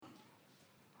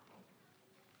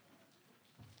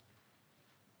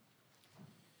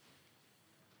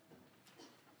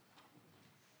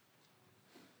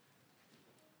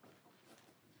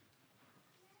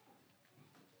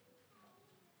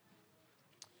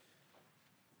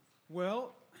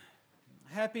Well,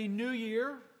 Happy New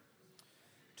Year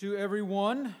to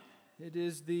everyone. It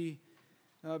is the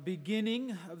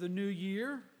beginning of the new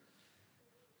year,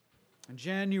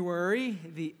 January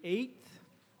the 8th,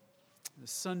 the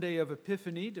Sunday of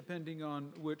Epiphany, depending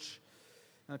on which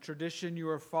tradition you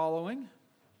are following.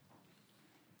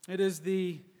 It is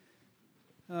the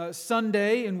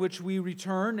Sunday in which we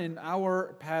return in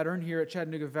our pattern here at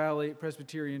Chattanooga Valley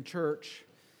Presbyterian Church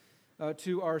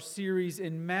to our series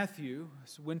in Matthew.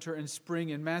 It's winter and spring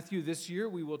in Matthew. This year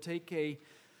we will take a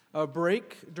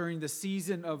break during the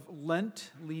season of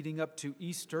Lent leading up to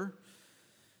Easter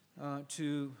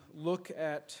to look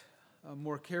at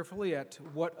more carefully at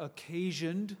what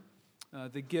occasioned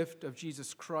the gift of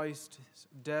Jesus Christ, his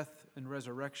death and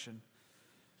resurrection.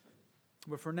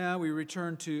 But for now we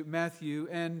return to Matthew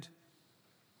and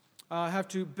have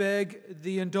to beg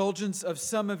the indulgence of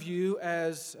some of you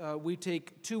as we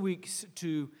take 2 weeks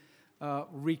to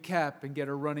recap and get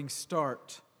a running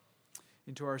start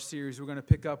into our series. We're going to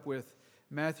pick up with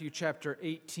Matthew chapter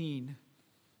 18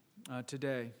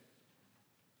 today.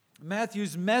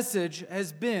 Matthew's message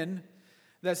has been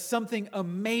that something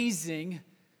amazing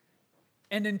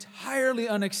and entirely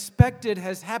unexpected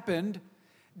has happened,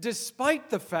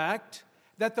 despite the fact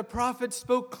that the prophet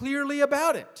spoke clearly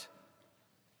about it.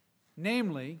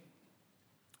 Namely,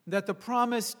 that the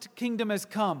promised kingdom has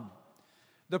come.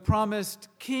 The promised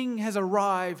king has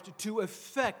arrived to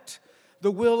effect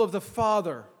the will of the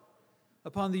Father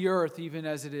upon the earth, even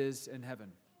as it is in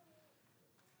heaven.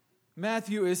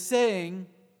 Matthew is saying,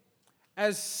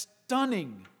 as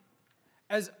stunning,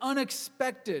 as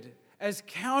unexpected, as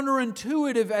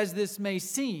counterintuitive as this may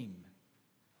seem,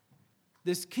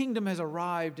 this kingdom has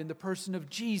arrived in the person of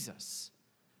Jesus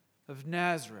of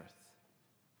Nazareth,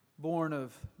 born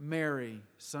of Mary,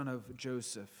 son of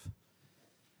Joseph.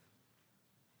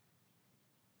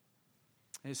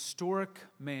 A historic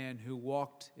man who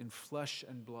walked in flesh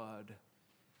and blood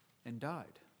and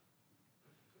died,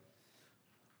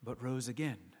 but rose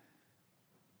again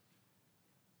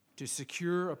to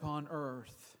secure upon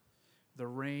earth the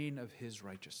reign of his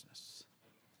righteousness.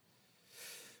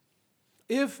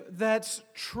 If that's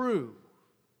true,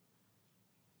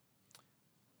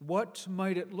 what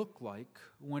might it look like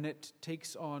when it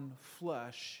takes on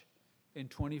flesh in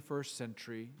 21st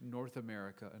century North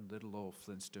America and little old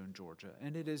Flintstone, Georgia?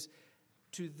 And it is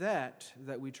to that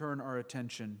we turn our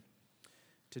attention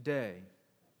today.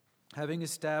 Having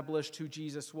established who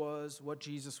Jesus was, what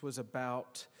Jesus was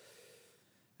about,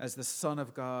 as the Son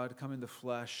of God come in the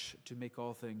flesh to make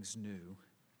all things new,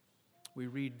 we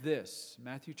read this,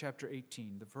 Matthew chapter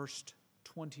 18, the first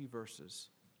 20 verses.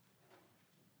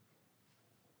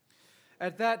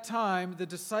 At that time, the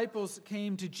disciples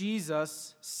came to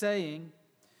Jesus, saying,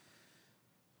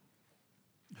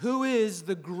 "Who is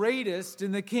the greatest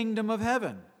in the kingdom of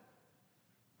heaven?"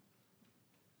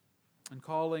 And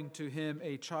calling to him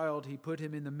a child, he put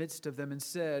him in the midst of them and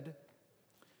said,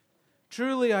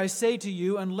 "Truly I say to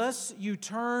you, unless you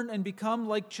turn and become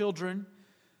like children,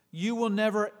 you will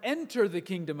never enter the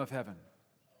kingdom of heaven.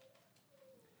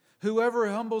 Whoever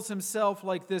humbles himself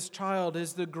like this child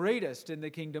is the greatest in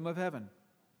the kingdom of heaven.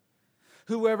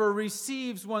 Whoever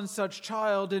receives one such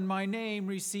child in my name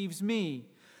receives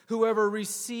me.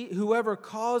 Whoever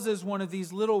causes one of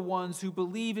these little ones who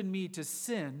believe in me to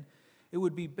sin, it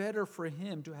would be better for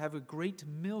him to have a great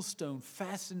millstone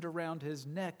fastened around his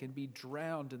neck and be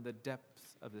drowned in the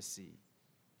depths of the sea.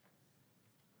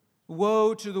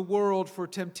 Woe to the world for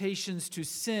temptations to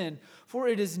sin, for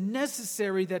it is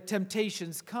necessary that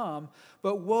temptations come,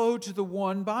 but woe to the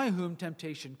one by whom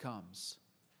temptation comes.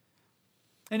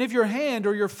 And if your hand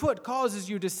or your foot causes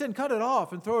you to sin, cut it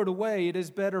off and throw it away. It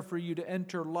is better for you to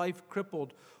enter life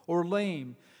crippled or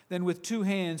lame than with 2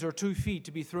 hands or 2 feet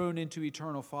to be thrown into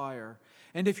eternal fire.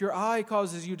 And if your eye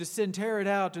causes you to sin, tear it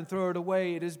out and throw it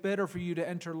away. It is better for you to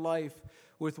enter life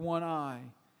with 1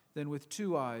 eye than with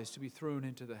 2 eyes to be thrown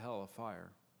into the hell of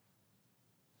fire.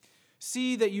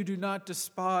 See that you do not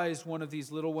despise one of these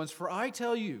little ones, for I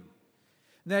tell you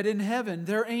that in heaven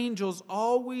their angels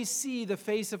always see the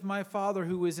face of my Father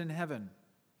who is in heaven.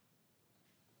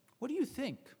 What do you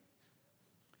think?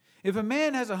 If a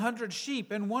man has 100 sheep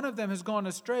and one of them has gone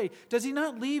astray, does he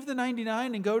not leave the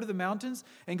 99 and go to the mountains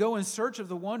and go in search of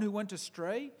the one who went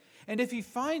astray? And if he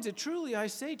finds it, truly I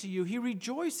say to you, he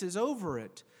rejoices over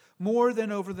it more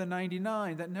than over the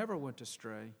 99 that never went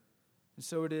astray. And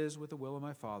so it is with the will of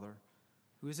my Father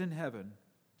who is in heaven,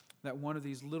 that one of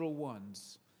these little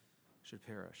ones should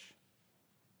perish.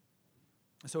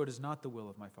 So it is not the will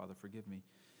of my Father, forgive me,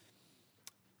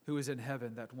 who is in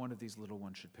heaven, that one of these little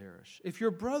ones should perish. If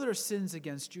your brother sins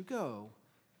against you, go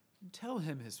and tell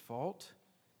him his fault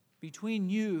between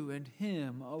you and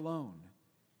him alone.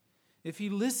 If he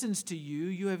listens to you,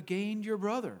 you have gained your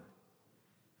brother.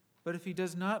 But if he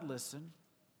does not listen,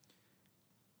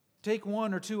 take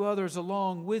one or two others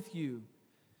along with you,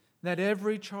 that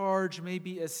every charge may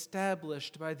be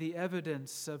established by the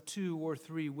evidence of 2 or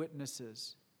 3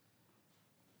 witnesses.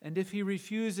 And if he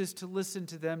refuses to listen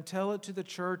to them, tell it to the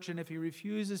church. And if he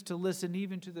refuses to listen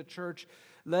even to the church,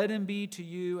 let him be to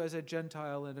you as a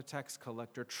Gentile and a tax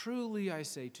collector. Truly I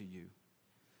say to you,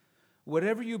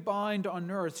 whatever you bind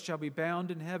on earth shall be bound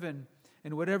in heaven,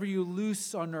 and whatever you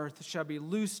loose on earth shall be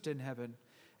loosed in heaven.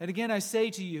 And again I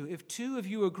say to you, if 2 of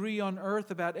you agree on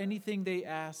earth about anything they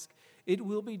ask, it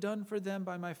will be done for them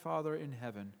by my Father in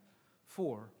heaven.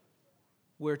 For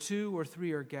where 2 or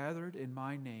 3 are gathered in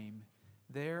my name,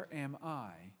 there am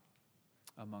I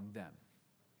among them.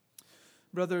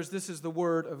 Brothers, this is the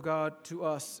word of God to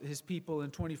us, his people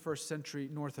in 21st century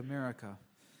North America.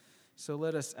 So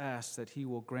let us ask that he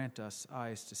will grant us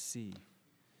eyes to see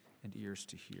and ears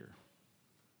to hear.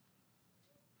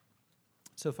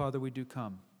 So, Father, we do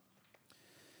come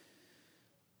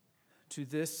to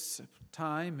this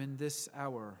time and this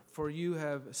hour, for you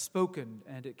have spoken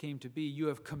and it came to be. You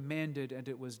have commanded and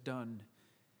it was done.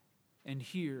 And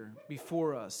here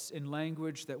before us, in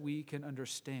language that we can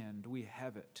understand, we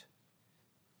have it.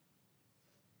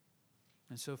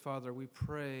 And so, Father, we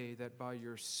pray that by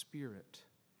your Spirit,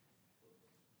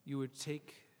 you would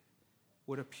take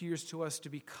what appears to us to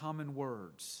be common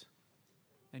words,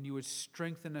 and you would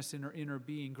strengthen us in our inner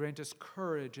being, grant us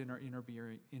courage in our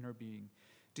inner being,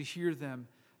 to hear them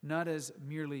not as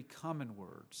merely common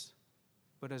words,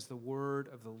 but as the word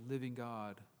of the living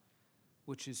God,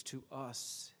 which is to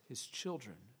us, his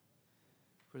children,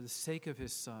 for the sake of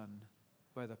his Son,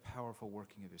 by the powerful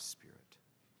working of his Spirit.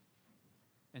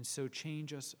 And so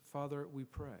change us, Father, we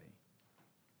pray.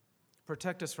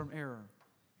 Protect us from error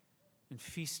and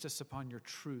feast us upon your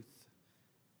truth,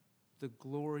 the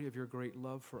glory of your great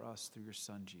love for us through your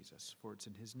Son, Jesus. For it's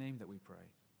in his name that we pray.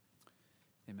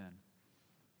 Amen.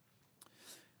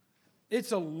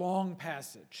 It's a long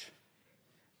passage,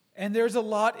 and there's a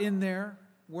lot in there.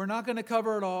 We're not going to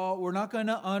cover it all. We're not going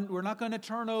to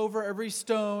turn over every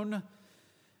stone.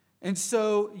 And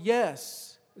so,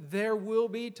 yes, there will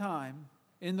be time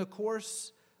in the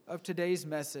course of today's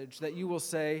message that you will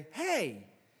say, hey,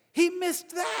 he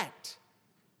missed that.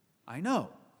 I know.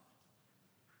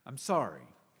 I'm sorry.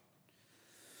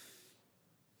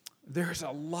 There's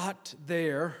a lot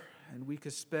there, and we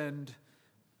could spend,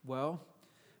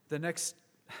 the next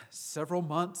several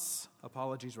months,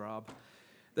 apologies, Rob,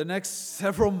 the next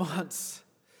several months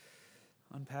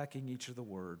unpacking each of the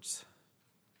words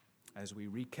as we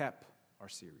recap our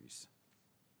series.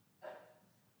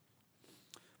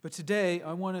 But today,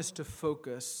 I want us to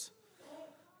focus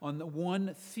on the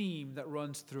one theme that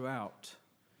runs throughout,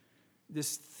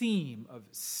 this theme of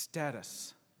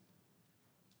status.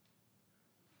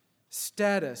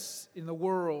 Status in the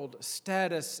world,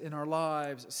 status in our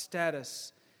lives,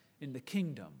 status in the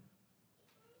kingdom.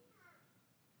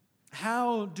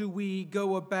 How do we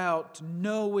go about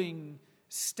knowing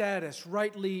status,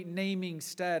 rightly naming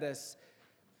status,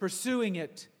 pursuing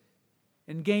it,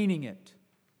 and gaining it?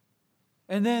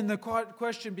 And then the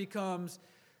question becomes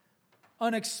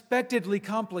unexpectedly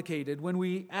complicated when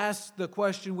we ask the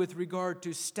question with regard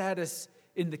to status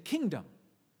in the kingdom.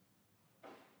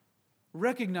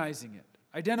 Recognizing it,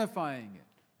 identifying it,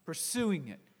 pursuing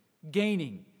it,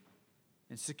 gaining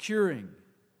and securing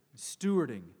and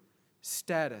stewarding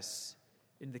status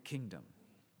in the kingdom.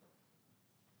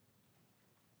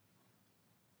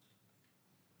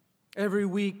 Every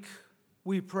week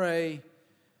we pray,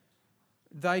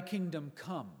 thy kingdom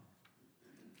come,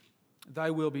 thy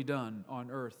will be done on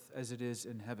earth as it is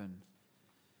in heaven.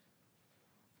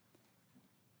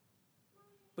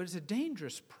 But it's a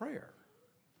dangerous prayer.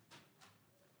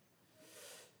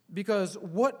 Because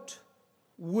what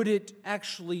would it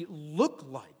actually look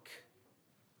like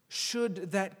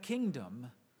should that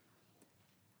kingdom,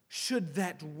 should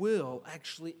that will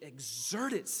actually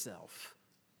exert itself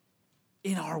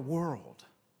in our world,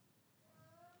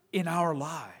 in our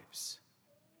lives?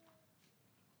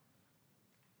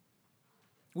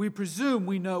 We presume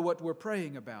we know what we're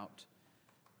praying about,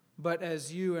 but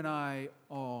as you and I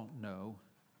all know,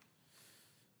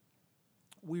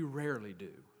 we rarely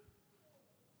do.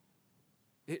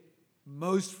 It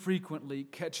most frequently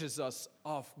catches us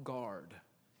off guard.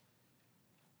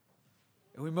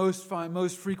 And we most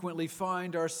frequently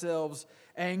find ourselves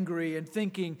angry and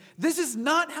thinking, this is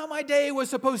not how my day was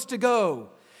supposed to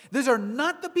go. These are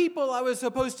not the people I was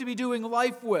supposed to be doing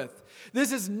life with.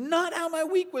 This is not how my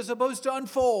week was supposed to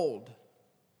unfold.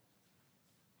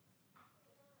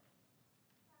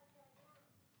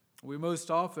 We most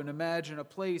often imagine a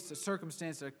place, a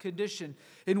circumstance, a condition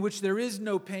in which there is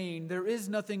no pain, there is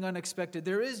nothing unexpected,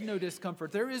 there is no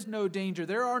discomfort, there is no danger,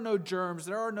 there are no germs,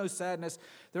 there are no sadness,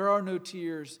 there are no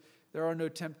tears, there are no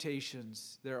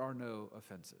temptations, there are no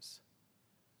offenses.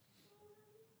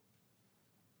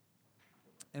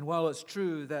 And while it's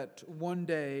true that one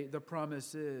day the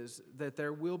promise is that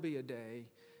there will be a day,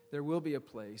 there will be a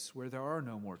place where there are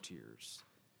no more tears,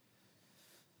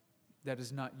 that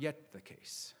is not yet the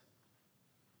case.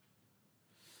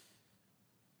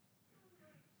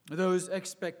 Those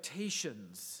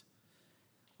expectations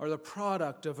are the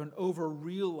product of an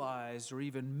over-realized or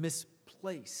even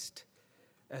misplaced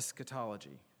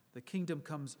eschatology. The kingdom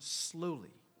comes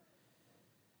slowly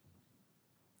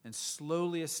and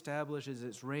slowly establishes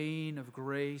its reign of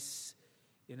grace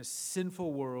in a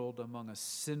sinful world among a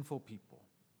sinful people.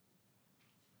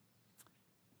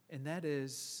 And that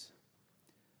is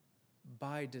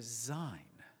by design.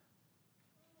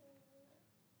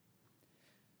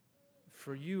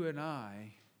 For you and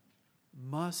I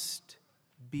must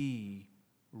be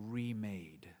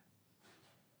remade.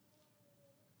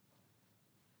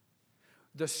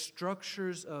 The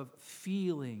structures of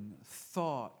feeling,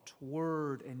 thought,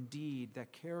 word, and deed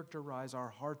that characterize our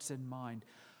hearts and mind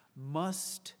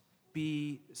must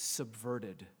be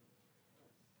subverted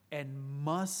and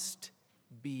must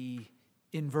be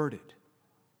inverted.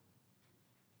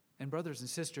 And brothers and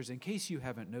sisters, in case you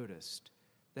haven't noticed,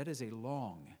 that is a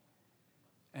long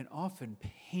and often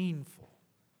painful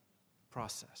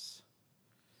process.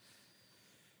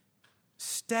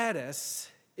 Status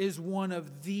is one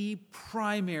of the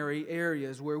primary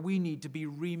areas where we need to be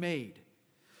remade.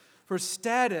 For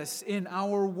status in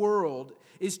our world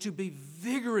is to be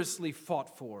vigorously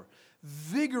fought for,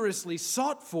 vigorously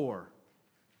sought for,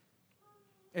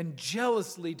 and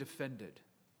jealously defended.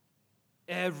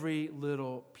 Every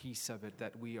little piece of it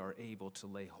that we are able to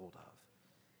lay hold of.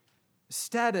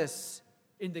 Status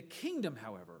in the kingdom,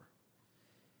 however,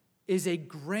 is a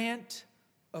grant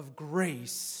of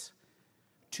grace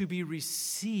to be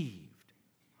received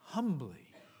humbly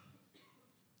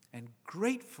and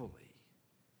gratefully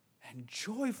and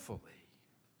joyfully.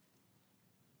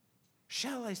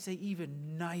 Shall I say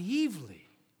even naively,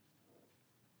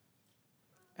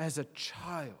 as a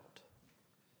child,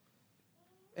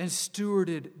 and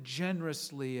stewarded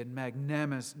generously and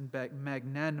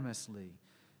magnanimously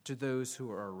to those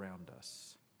who are around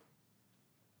us.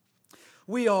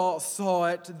 We all saw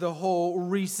it, the whole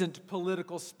recent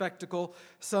political spectacle.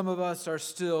 Some of us are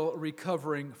still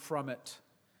recovering from it.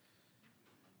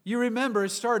 You remember it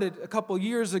started a couple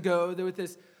years ago with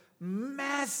this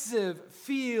massive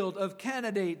field of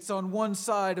candidates on one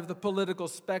side of the political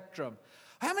spectrum.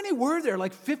 How many were there?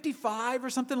 Like 55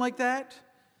 or something like that?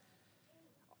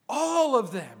 All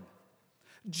of them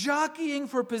jockeying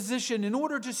for position in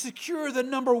order to secure the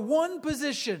number one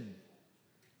position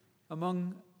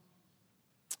among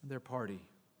their party,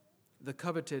 the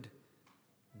coveted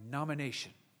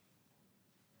nomination.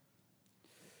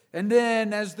 And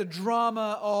then as the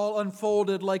drama all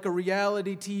unfolded like a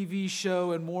reality TV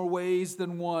show in more ways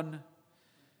than one,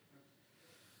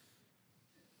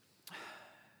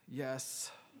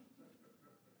 yes,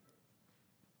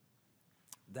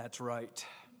 that's right.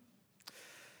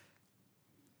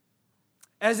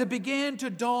 As it began to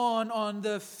dawn on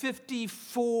the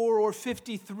 54 or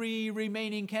 53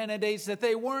 remaining candidates that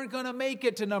they weren't going to make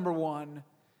it to number one,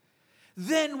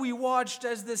 then we watched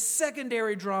as the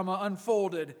secondary drama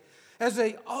unfolded, as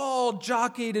they all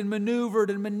jockeyed and maneuvered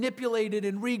and manipulated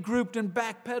and regrouped and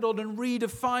backpedaled and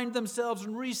redefined themselves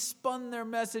and respun their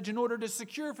message in order to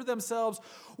secure for themselves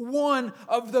one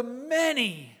of the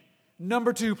many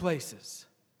number two places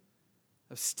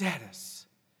of status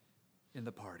in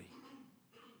the party.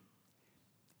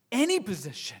 Any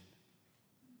position.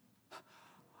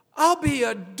 I'll be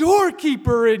a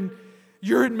doorkeeper in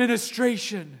your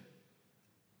administration,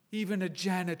 even a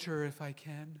janitor if I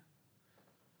can.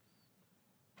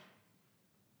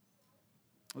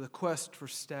 The quest for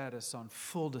status on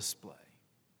full display.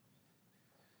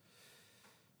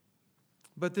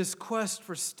 But this quest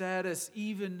for status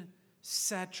even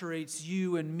saturates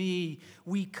you and me.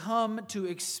 We come to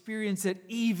experience it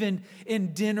even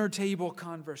in dinner table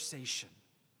conversation.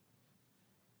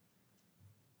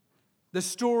 The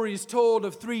story is told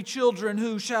of 3 children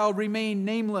who shall remain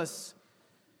nameless.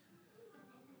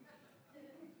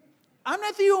 I'm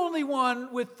not the only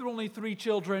one with only 3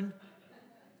 children.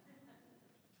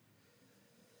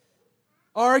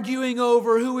 Arguing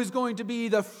over who is going to be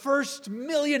the first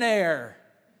millionaire.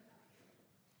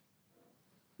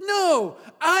 No,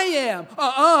 I am.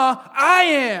 I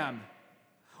am.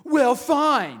 Well,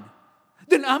 fine.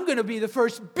 then I'm going to be the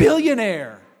first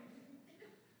billionaire.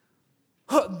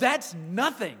 That's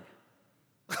nothing.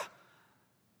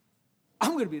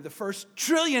 I'm going to be the first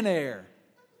trillionaire.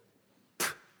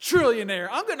 Trillionaire.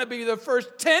 I'm going to be the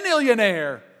first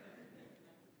 10-illionaire.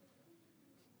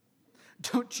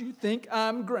 Don't you think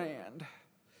I'm grand?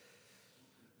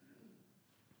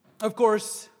 Of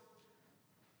course,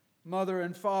 mother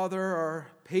and father are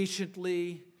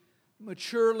patiently,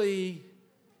 maturely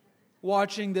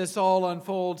watching this all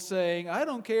unfold, saying, I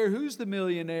don't care who's the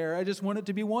millionaire, I just want it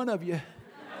to be one of you.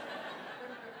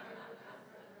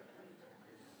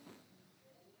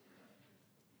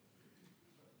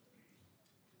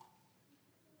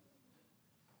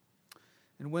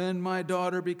 And when my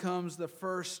daughter becomes the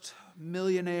first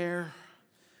millionaire,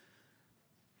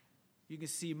 you can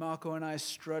see Mako and I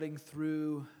strutting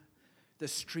through the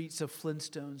streets of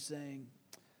Flintstone saying,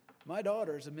 my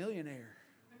daughter's a millionaire.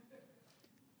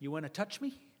 You want to touch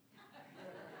me?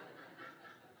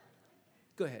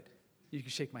 Go ahead. You can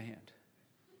shake my hand.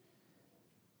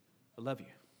 I love you.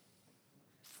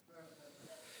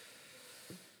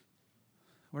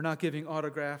 We're not giving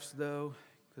autographs, though,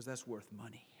 because that's worth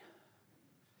money.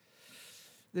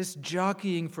 This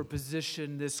jockeying for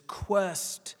position, this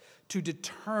quest to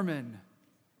determine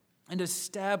and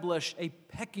establish a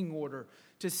pecking order,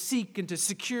 to seek and to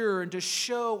secure and to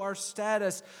show our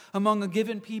status among a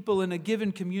given people in a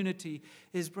given community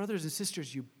is, brothers and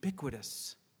sisters,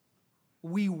 ubiquitous.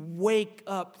 We wake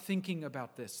up thinking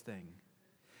about this thing.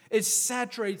 It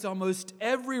saturates almost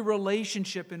every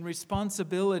relationship and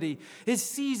responsibility. It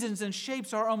seasons and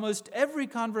shapes our almost every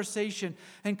conversation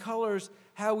and colors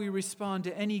how we respond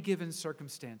to any given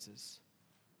circumstances.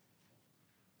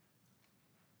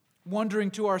 Wondering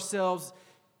to ourselves,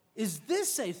 is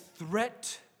this a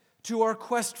threat to our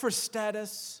quest for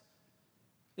status?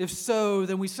 If so,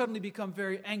 then we suddenly become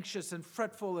very anxious and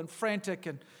fretful and frantic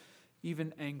and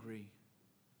even angry.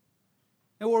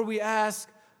 Or we ask,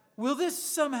 will this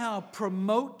somehow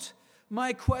promote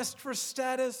my quest for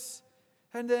status?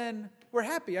 And then we're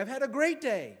happy. I've had a great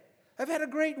day. I've had a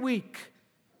great week.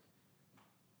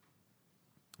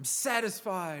 I'm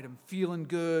satisfied. I'm feeling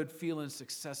good, feeling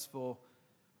successful,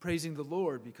 praising the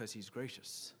Lord because He's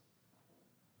gracious.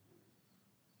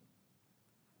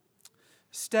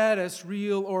 Status,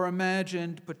 real or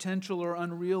imagined, potential or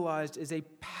unrealized, is a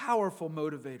powerful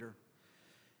motivator.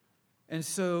 And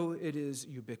so it is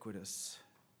ubiquitous.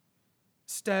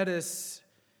 Status,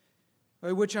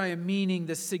 by which I am meaning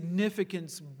the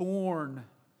significance born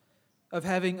of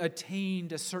having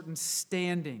attained a certain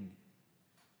standing,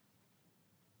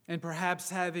 and perhaps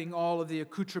having all of the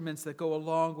accoutrements that go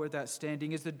along with that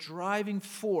standing, is the driving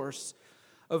force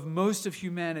of most of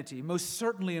humanity, most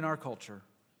certainly in our culture.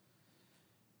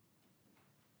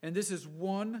 And this is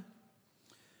one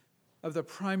of the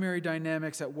primary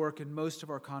dynamics at work in most of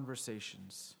our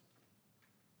conversations.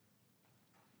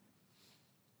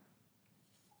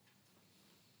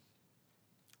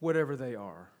 Whatever they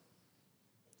are.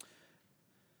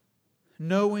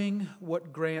 Knowing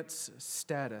what grants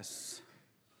status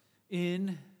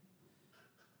in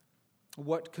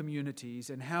what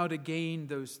communities and how to gain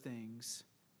those things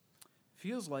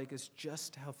feels like it's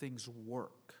just how things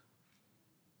work.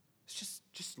 It's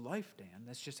just life, Dan.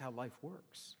 That's just how life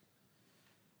works.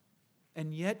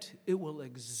 And yet it will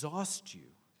exhaust you.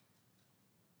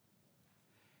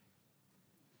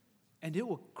 And it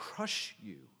will crush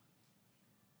you.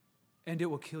 And it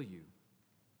will kill you.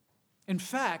 In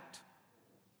fact,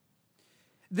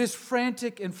 this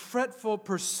frantic and fretful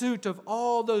pursuit of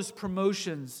all those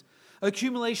promotions,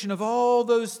 accumulation of all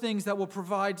those things that will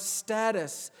provide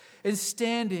status and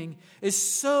standing is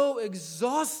so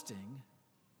exhausting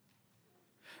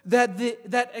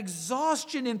that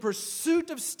exhaustion in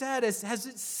pursuit of status has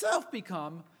itself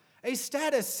become a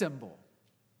status symbol.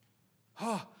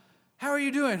 Oh, how are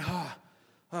you doing? Oh,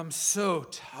 I'm so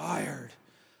tired.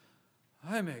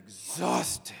 I'm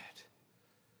exhausted.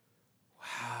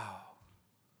 Wow.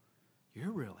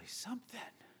 You're really something.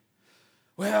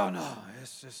 Well, no,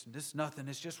 it's nothing.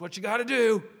 It's just what you got to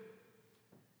do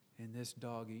in this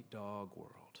dog-eat-dog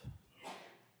world.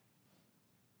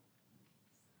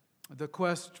 The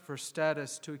quest for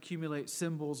status, to accumulate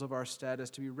symbols of our status,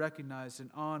 to be recognized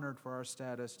and honored for our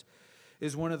status,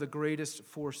 is one of the greatest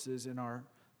forces in our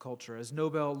culture. As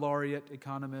Nobel laureate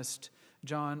economist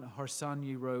John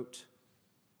Harsanyi wrote,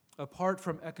 apart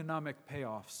from economic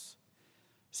payoffs,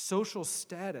 social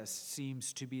status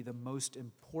seems to be the most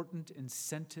important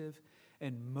incentive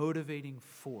and motivating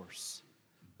force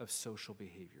of social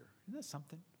behavior. Isn't that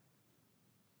something?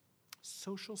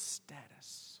 Social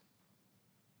status.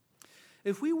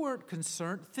 If we weren't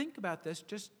concerned, think about this,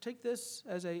 just take this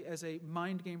as a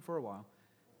mind game for a while.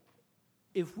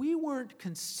 If we weren't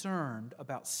concerned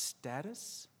about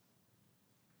status,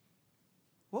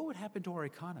 what would happen to our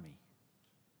economy?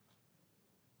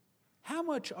 How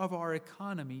much of our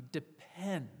economy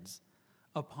depends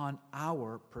upon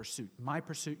our pursuit, my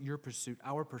pursuit, your pursuit,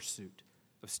 our pursuit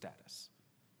of status?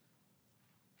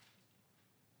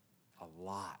 A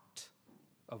lot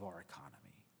of our economy.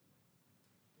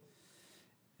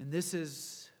 And this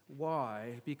is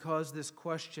why, because this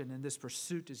question and this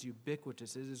pursuit is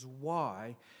ubiquitous, it is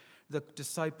why the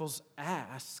disciples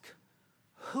ask,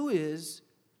 who is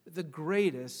the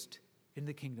greatest in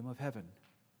the kingdom of heaven?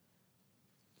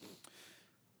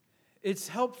 It's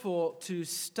helpful to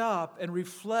stop and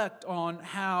reflect on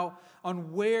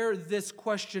where this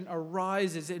question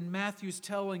arises in Matthew's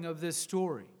telling of this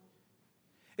story.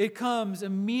 It comes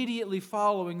immediately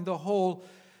following the whole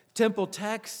temple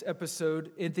tax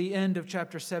episode at the end of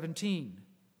chapter 17.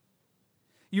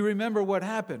 You remember what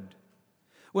happened.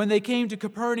 When they came to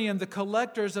Capernaum, the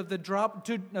collectors of the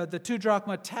 2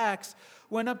 drachma tax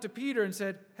went up to Peter and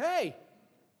said, "Hey,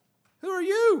 who are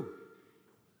you?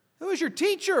 Who is your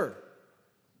teacher?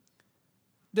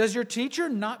 Does your teacher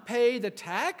not pay the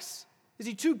tax? Is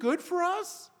he too good for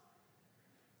us?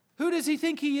 Who does he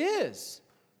think he is?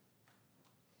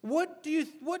 What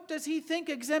does he think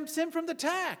exempts him from the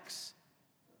tax?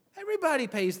 Everybody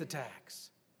pays the tax.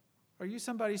 Are you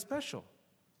somebody special?"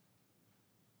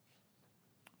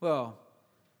 Well,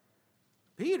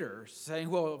 Peter's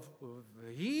saying, well,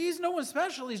 he's no one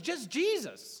special. He's just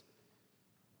Jesus.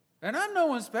 And I'm no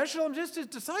one special. I'm just his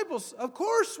disciples. Of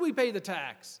course we pay the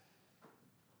tax.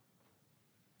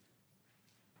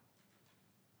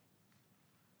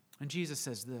 And Jesus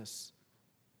says this,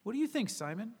 "What do you think,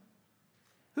 Simon?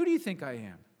 Who do you think I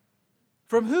am?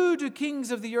 From who do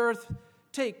kings of the earth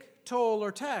take toll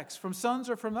or tax? From sons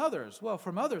or from others?" Well,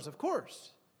 from others, of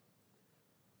course.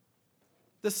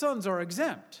 The sons are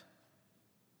exempt.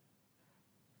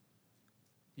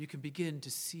 You can begin to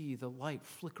see the light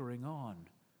flickering on.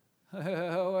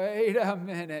 Wait a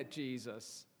minute,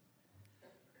 Jesus.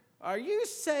 Are you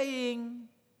saying...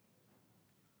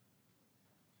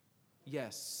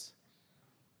 Yes,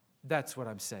 that's what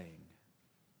I'm saying.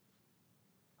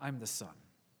 I'm the Son.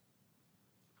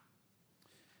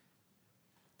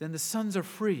 Then the sons are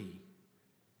free.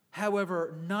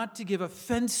 However, not to give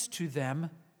offense to them,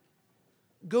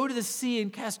 go to the sea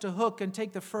and cast a hook and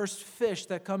take the first fish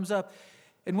that comes up.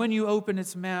 And when you open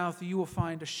its mouth, you will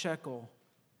find a shekel.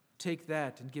 Take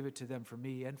that and give it to them for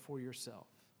me and for yourself.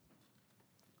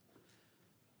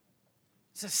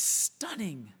 It's a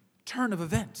stunning turn of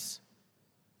events.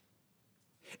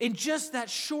 In just that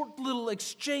short little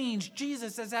exchange,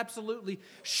 Jesus has absolutely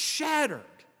shattered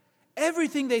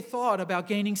everything they thought about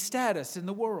gaining status in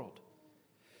the world.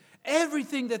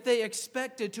 Everything that they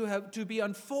expected to be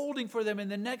unfolding for them in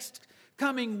the next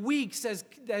coming weeks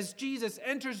as Jesus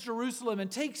enters Jerusalem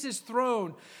and takes his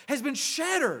throne has been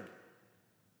shattered.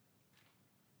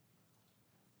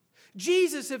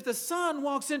 Jesus, if the Son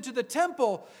walks into the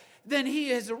temple, then he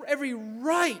has every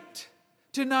right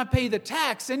to not pay the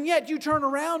tax, and yet you turn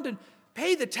around and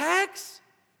pay the tax?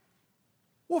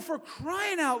 Well, for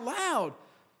crying out loud,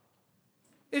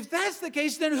 if that's the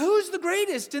case, then who's the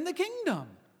greatest in the kingdom?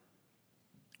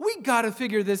 We got to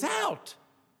figure this out.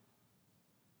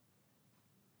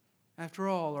 After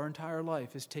all, our entire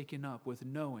life is taken up with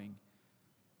knowing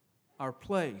our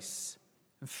place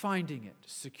and finding it,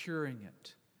 securing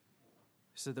it,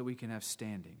 so that we can have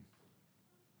standing.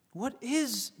 What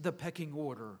is the pecking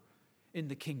order in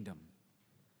the kingdom?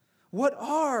 What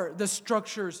are the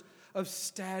structures of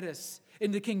status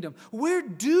in the kingdom? Where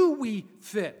do we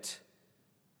fit?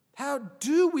 How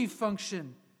do we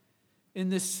function in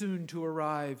this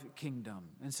soon-to-arrive kingdom?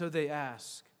 And so they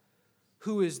ask,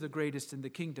 who is the greatest in the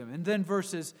kingdom? And then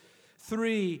verses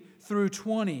 3 through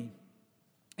 20,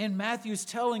 in Matthew's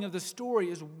telling of the story,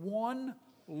 is one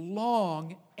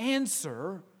long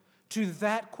answer to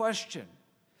that question.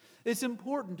 It's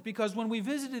important because when we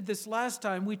visited this last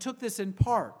time, we took this in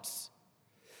parts.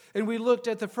 And we looked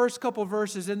at the first couple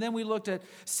verses, and then we looked at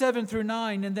 7 through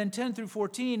 9, and then 10 through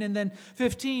 14, and then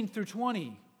 15 through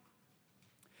 20.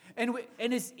 And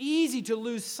it's easy to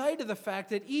lose sight of the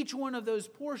fact that each one of those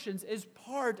portions is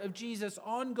part of Jesus'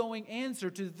 ongoing answer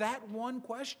to that one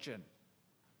question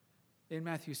in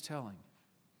Matthew's telling.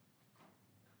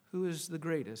 Who is the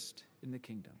greatest in the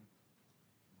kingdom?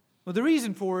 Well, the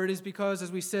reason for it is because,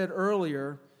 as we said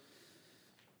earlier,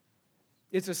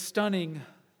 it's a stunning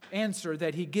answer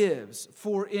that he gives.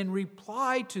 For in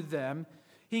reply to them,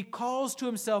 he calls to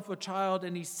himself a child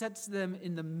and he sets them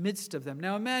in the midst of them.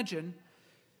 Now imagine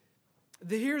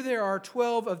Here there are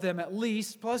 12 of them at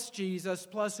least, plus Jesus,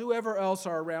 plus whoever else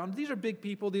are around. These are big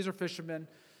people. These are fishermen.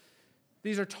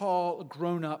 These are tall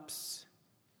grown-ups.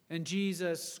 And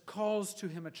Jesus calls to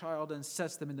him a child and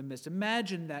sets them in the midst.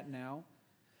 Imagine that now.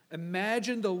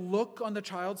 Imagine the look on the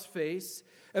child's face.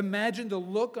 Imagine the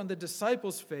look on the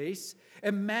disciples' face.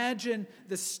 Imagine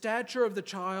the stature of the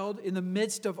child in the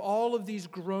midst of all of these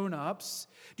grown-ups.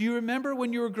 Do you remember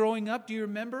when you were growing up? Do you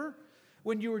remember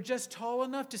when you were just tall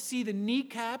enough to see the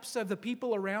kneecaps of the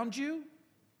people around you?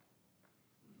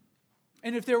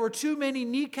 And if there were too many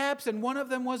kneecaps and one of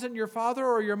them wasn't your father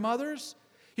or your mother's,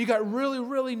 you got really,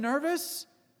 really nervous?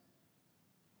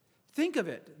 Think of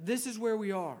it. This is where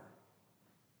we are.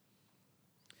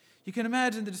 You can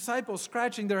imagine the disciples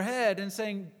scratching their head and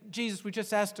saying, Jesus, we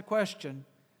just asked a question.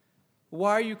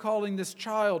 Why are you calling this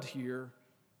child here?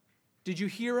 Did you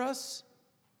hear us?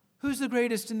 Who's the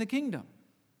greatest in the kingdom?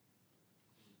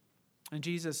 And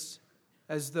Jesus,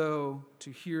 as though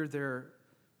to hear the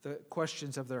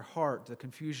questions of their heart, the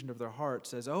confusion of their heart,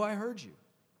 says, oh, I heard you,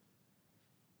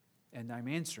 and I'm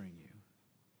answering you.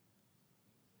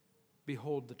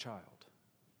 Behold the child.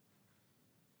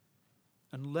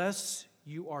 Unless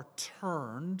you are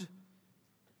turned,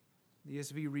 the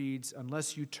ESV reads,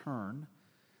 unless you turn,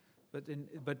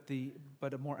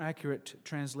 but a more accurate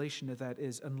translation of that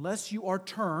is, unless you are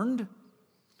turned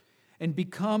and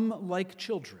become like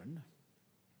children,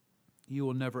 you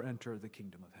will never enter the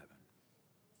kingdom of heaven.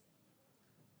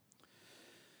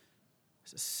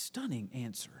 It's a stunning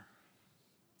answer.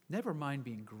 Never mind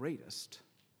being greatest.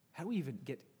 How do we even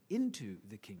get into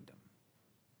the kingdom?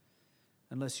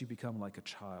 Unless you become like a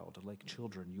child, like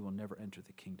children, you will never enter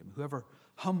the kingdom. Whoever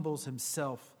humbles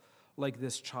himself like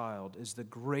this child is the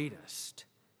greatest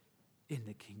in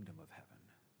the kingdom of heaven.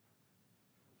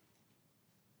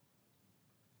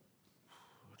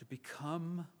 To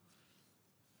become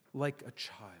like a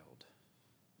child.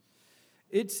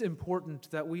 It's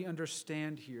important that we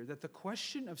understand here that the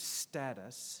question of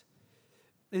status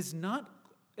is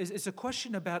a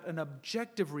question about an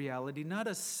objective reality, not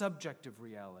a subjective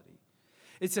reality.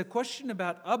 It's a question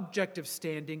about objective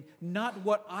standing, not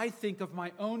what I think of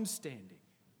my own standing.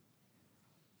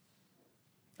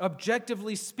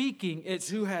 Objectively speaking, it's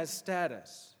who has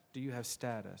status. Do you have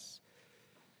status?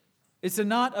 It's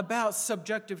not about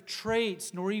subjective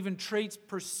traits, nor even traits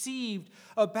perceived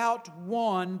about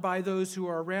one by those who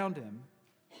are around him.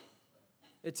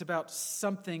 It's about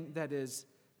something that is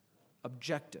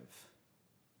objective.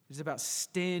 It's about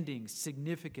standing,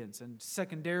 significance, and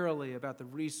secondarily about the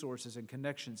resources and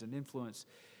connections and influence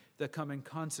that come in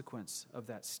consequence of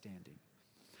that standing.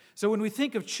 So when we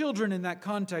think of children in that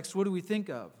context, what do we think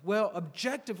of? Well,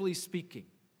 objectively speaking,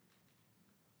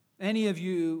 any of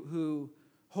you who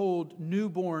hold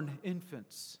newborn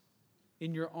infants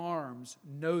in your arms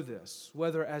know this,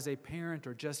 whether as a parent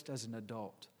or just as an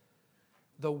adult.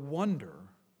 The wonder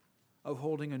of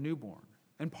holding a newborn.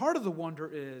 And part of the wonder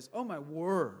is, oh my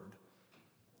word,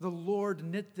 the Lord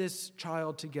knit this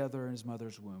child together in his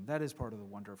mother's womb. That is part of the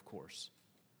wonder, of course.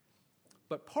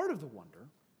 But part of the wonder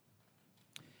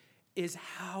is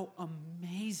how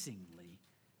amazingly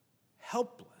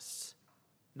helpless,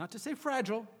 not to say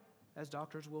fragile, as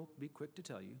doctors will be quick to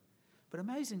tell you, but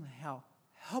amazingly how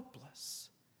helpless,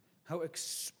 how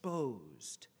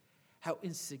exposed, how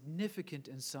insignificant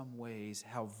in some ways,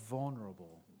 how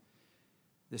vulnerable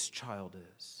this child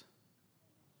is.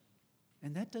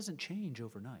 And that doesn't change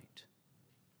overnight.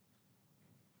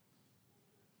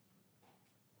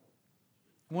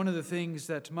 One of the things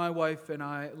that my wife and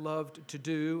I loved to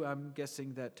do, I'm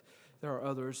guessing that there are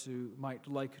others who might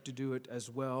like to do it as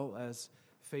well, as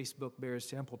Facebook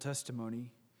bears ample testimony.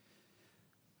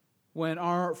 When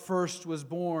our first was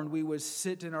born, we would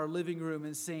sit in our living room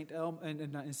in St.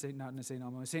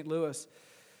 Louis.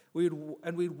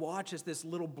 We'd watch as this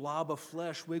little blob of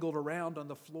flesh wiggled around on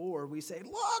the floor. We say,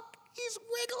 "Look, he's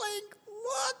wiggling.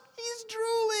 Look, he's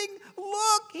drooling.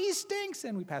 Look, he stinks."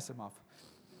 And we pass him off.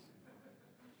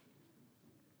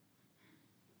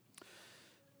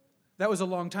 That was a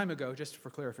long time ago, just for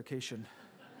clarification.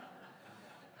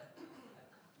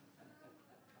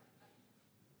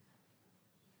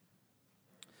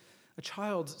 A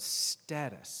child's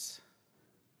status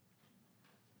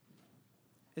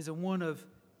is a one of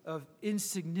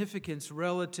insignificance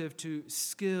relative to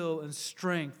skill and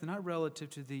strength, not relative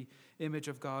to the image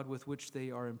of God with which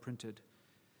they are imprinted.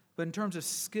 But in terms of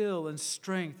skill and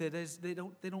strength, they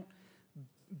don't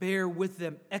bear with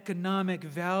them economic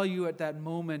value at that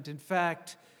moment. In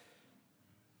fact,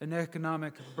 an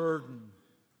economic burden.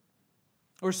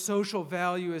 Or social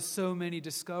value, as so many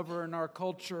discover in our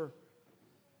culture.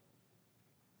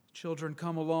 Children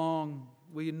come along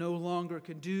We no longer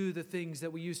can do the things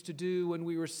that we used to do when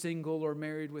we were single or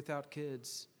married without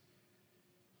kids.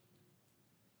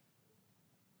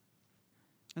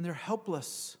 And they're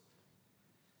helpless.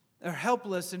 They're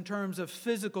helpless in terms of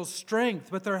physical strength,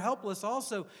 but they're helpless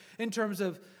also in terms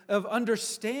of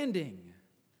understanding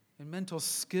and mental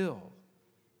skill.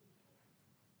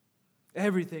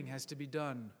 Everything has to be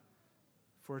done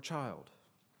for a child.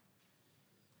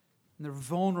 And they're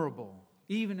vulnerable.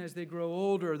 Even as they grow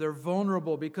older, they're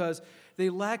vulnerable because they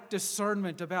lack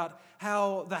discernment about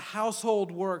how the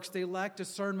household works. They lack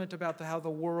discernment about how the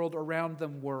world around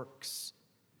them works.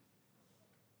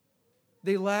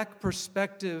 They lack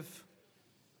perspective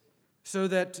so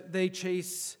that they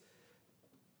chase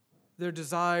their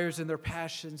desires and their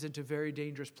passions into very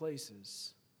dangerous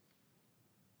places.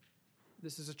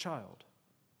 This is a child.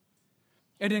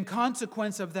 And in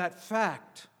consequence of that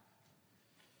fact,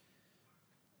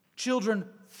 children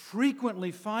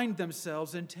frequently find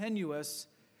themselves in tenuous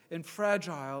and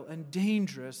fragile and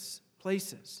dangerous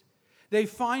places. They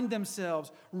find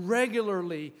themselves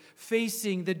regularly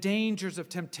facing the dangers of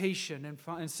temptation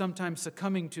and sometimes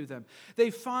succumbing to them.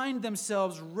 They find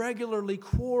themselves regularly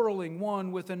quarreling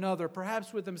one with another,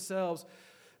 perhaps with themselves,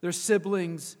 their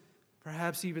siblings,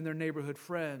 perhaps even their neighborhood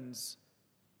friends.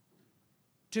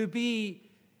 To be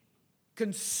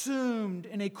consumed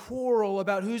in a quarrel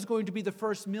about who's going to be the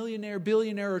first millionaire,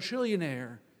 billionaire, or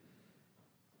trillionaire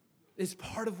is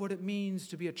part of what it means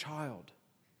to be a child.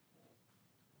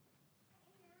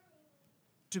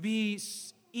 To be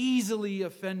easily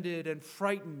offended and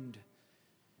frightened,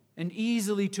 and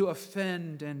easily to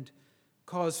offend and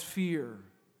cause fear.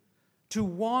 To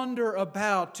wander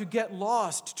about, to get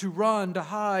lost, to run, to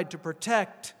hide, to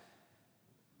protect,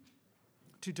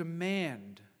 to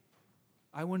demand,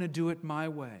 I want to do it my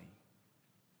way.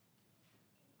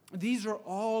 These are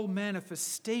all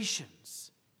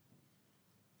manifestations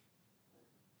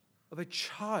of a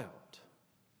child's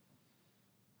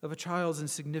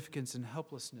insignificance and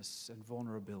helplessness and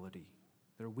vulnerability,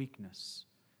 their weakness,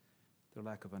 their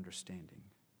lack of understanding.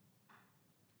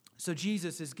 So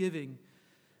Jesus is giving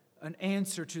an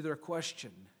answer to their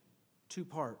question, 2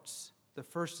 parts. The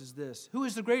first is this: who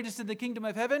is the greatest in the kingdom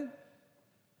of heaven?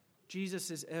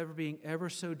 Jesus is being ever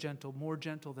so gentle, more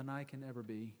gentle than I can ever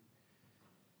be,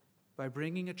 by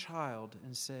bringing a child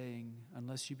and saying,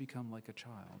 unless you become like a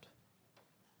child.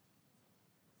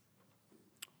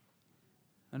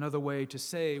 Another way to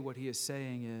say what he is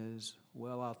saying is,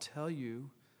 well, I'll tell you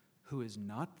who is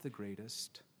not the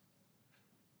greatest,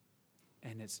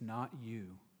 and it's not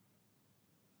you.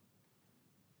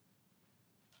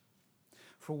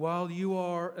 For while you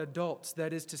are adults,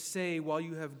 that is to say, while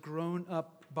you have grown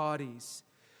up bodies,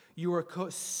 you are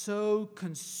so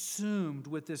consumed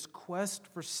with this quest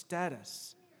for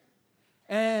status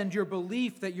and your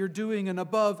belief that you're doing an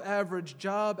above average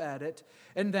job at it,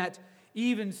 and that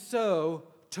even so,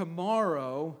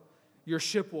 tomorrow your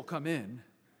ship will come in.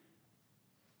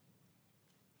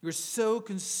 You're so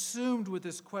consumed with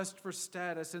this quest for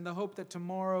status and the hope that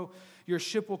tomorrow your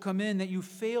ship will come in that you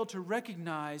fail to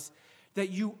recognize that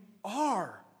you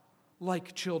are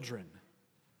like children.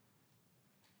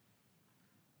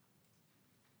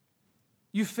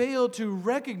 You fail to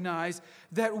recognize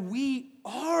that we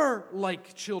are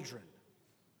like children.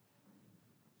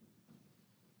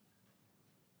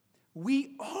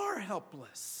 We are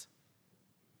helpless.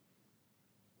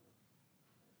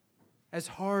 As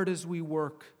hard as we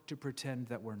work to pretend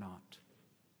that we're not.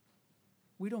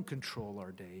 We don't control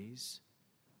our days.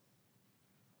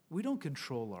 We don't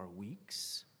control our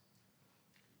weeks.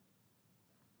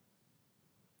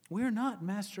 We are not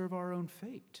master of our own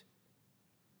fate.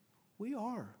 We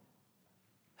are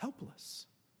helpless.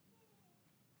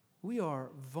 We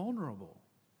are vulnerable.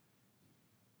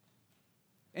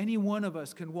 Any one of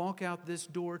us can walk out this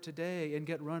door today and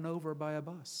get run over by a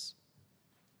bus.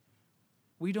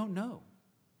 We don't know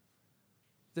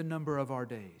the number of our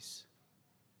days.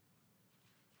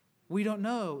 We don't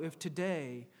know if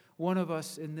today one of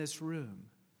us in this room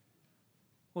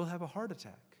will have a heart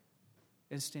attack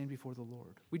and stand before the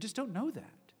Lord. We just don't know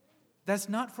that. That's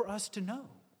not for us to know.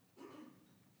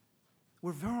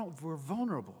 We're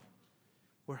vulnerable.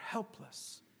 We're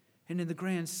helpless. And in the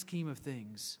grand scheme of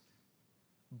things,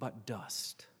 but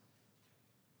dust.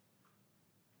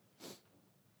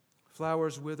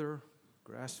 Flowers wither,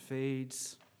 grass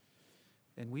fades,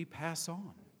 and we pass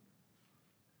on.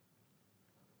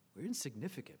 We're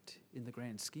insignificant in the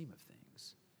grand scheme of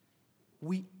things.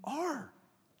 We are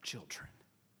children.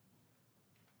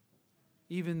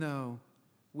 Even though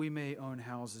we may own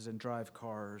houses and drive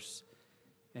cars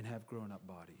and have grown-up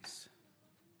bodies.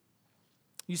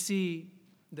 You see,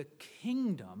 the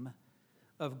kingdom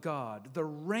of God, the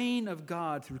reign of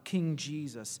God through King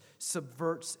Jesus,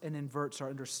 subverts and inverts our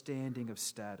understanding of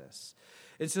status.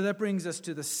 And so that brings us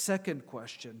to the second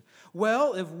question.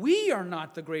 Well, if we are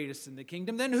not the greatest in the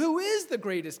kingdom, then who is the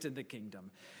greatest in the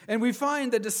kingdom? And we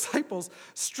find the disciples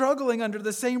struggling under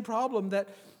the same problem that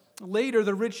later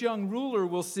the rich young ruler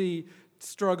will see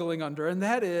struggling under, and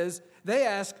that is, they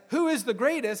ask, who is the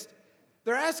greatest?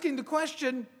 They're asking the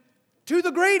question to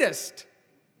the greatest.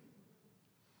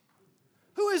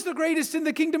 Who is the greatest in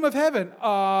the kingdom of heaven?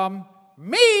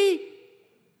 Me!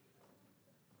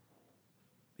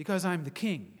 Because I'm the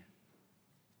king.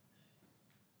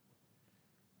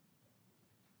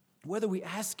 Whether we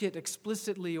ask it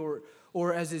explicitly or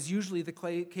as is usually the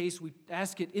case, we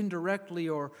ask it indirectly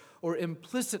or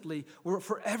implicitly, we're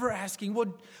forever asking,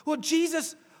 well,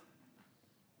 Jesus,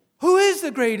 who is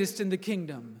the greatest in the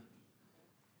kingdom?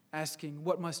 Asking,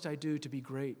 what must I do to be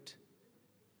great?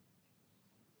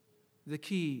 The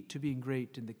key to being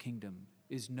great in the kingdom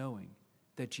is knowing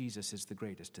that Jesus is the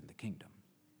greatest in the kingdom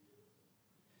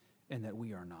and that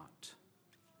we are not.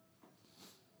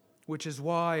 Which is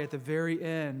why at the very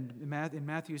end, in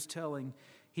Matthew's telling,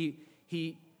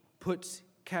 he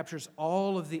captures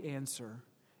all of the answer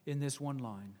in this one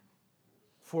line.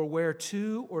 For where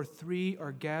 2 or 3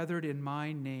 are gathered in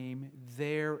my name,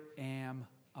 there am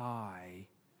I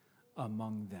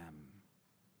among them.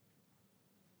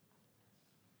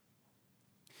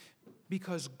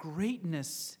 Because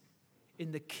greatness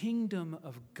in the kingdom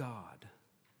of God,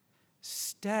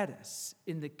 status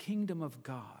in the kingdom of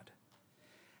God,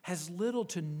 has little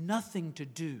to nothing to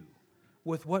do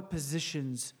with what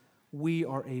positions we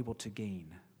are able to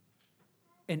gain,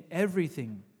 and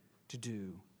everything to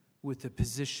do with the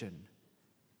position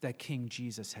that King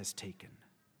Jesus has taken.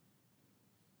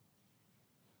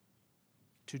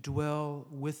 To dwell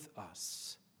with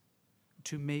us,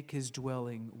 to make his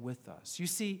dwelling with us. You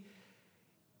see,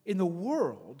 in the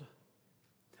world,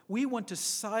 we want to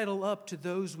sidle up to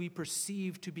those we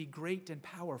perceive to be great and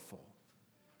powerful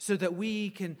so that we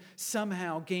can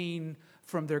somehow gain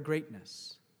from their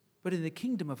greatness. But in the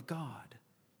kingdom of God,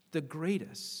 the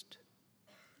greatest,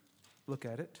 look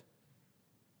at it,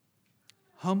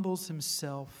 humbles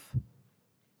himself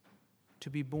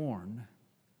to be born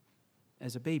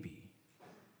as a baby.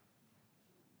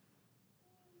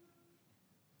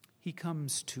 He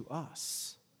comes to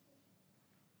us.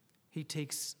 He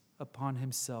takes upon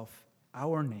himself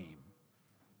our name,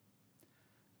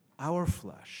 our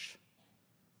flesh,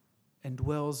 and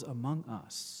dwells among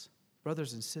us.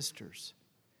 Brothers and sisters,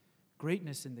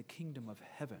 greatness in the kingdom of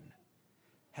heaven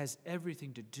has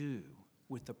everything to do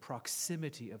with the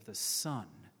proximity of the Son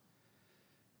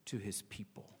to his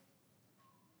people.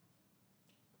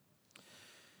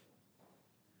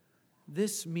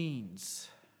 This means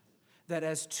that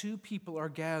as 2 people are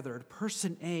gathered,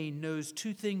 person A knows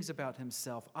 2 things about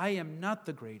himself. I am not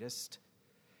the greatest,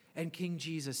 and King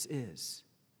Jesus is.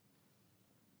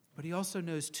 But he also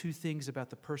knows 2 things about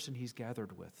the person he's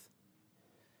gathered with.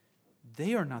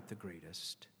 They are not the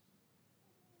greatest,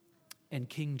 and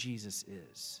King Jesus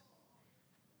is.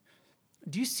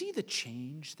 Do you see the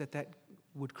change that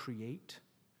would create?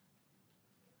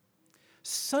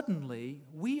 Suddenly,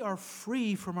 we are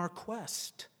free from our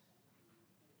quest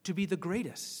to be the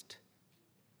greatest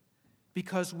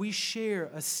because we share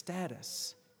a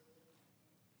status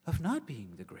of not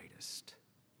being the greatest,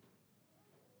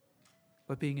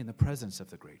 but being in the presence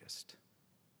of the greatest.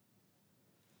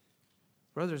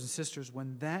 Brothers and sisters,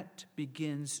 when that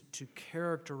begins to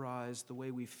characterize the way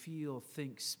we feel,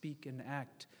 think, speak, and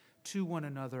act to one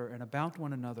another and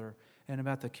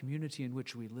about the community in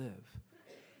which we live,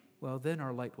 well, then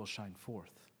our light will shine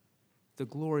forth. The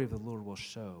glory of the Lord will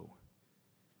show,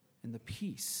 and the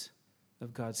peace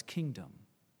of God's kingdom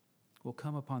will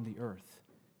come upon the earth,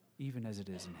 even as it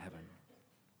is in heaven.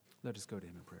 Let us go to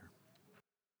him in prayer.